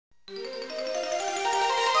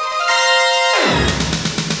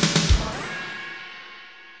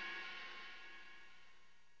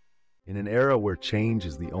where change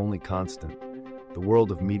is the only constant, the world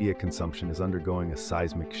of media consumption is undergoing a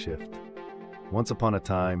seismic shift. Once upon a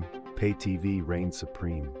time, pay TV reigned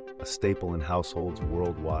supreme, a staple in households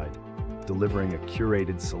worldwide, delivering a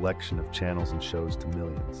curated selection of channels and shows to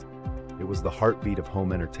millions. It was the heartbeat of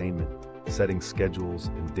home entertainment, setting schedules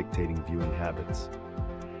and dictating viewing habits.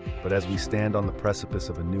 But as we stand on the precipice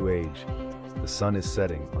of a new age, the sun is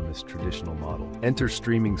setting on this traditional model. Enter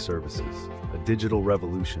streaming services, a digital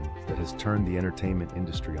revolution that has turned the entertainment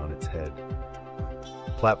industry on its head.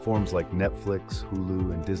 Platforms like Netflix,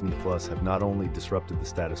 Hulu, and Disney Plus have not only disrupted the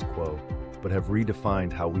status quo, but have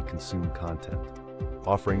redefined how we consume content.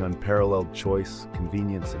 Offering unparalleled choice,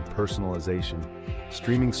 convenience, and personalization,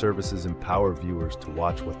 streaming services empower viewers to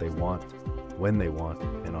watch what they want, when they want,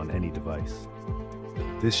 and on any device.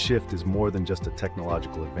 This shift is more than just a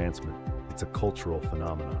technological advancement, it's a cultural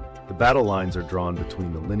phenomenon. The battle lines are drawn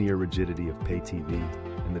between the linear rigidity of pay TV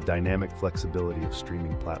and the dynamic flexibility of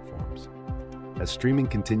streaming platforms. As streaming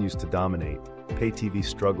continues to dominate, pay TV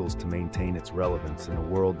struggles to maintain its relevance in a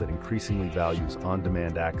world that increasingly values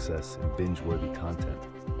on-demand access and binge-worthy content.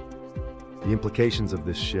 The implications of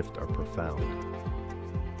this shift are profound.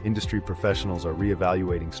 Industry professionals are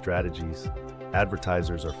reevaluating strategies,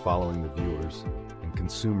 advertisers are following the viewers, and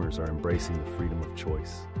consumers are embracing the freedom of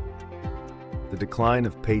choice. The decline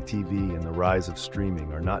of pay TV and the rise of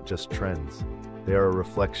streaming are not just trends, they are a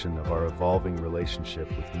reflection of our evolving relationship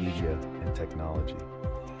with media and technology.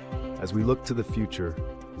 As we look to the future,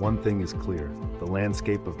 one thing is clear: the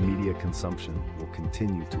landscape of media consumption will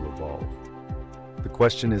continue to evolve. The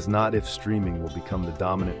question is not if streaming will become the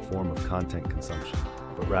dominant form of content consumption,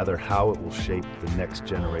 but rather how it will shape the next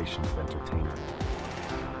generation of entertainment.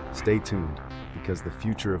 Stay tuned, because the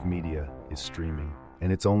future of media is streaming,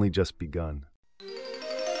 and it's only just begun.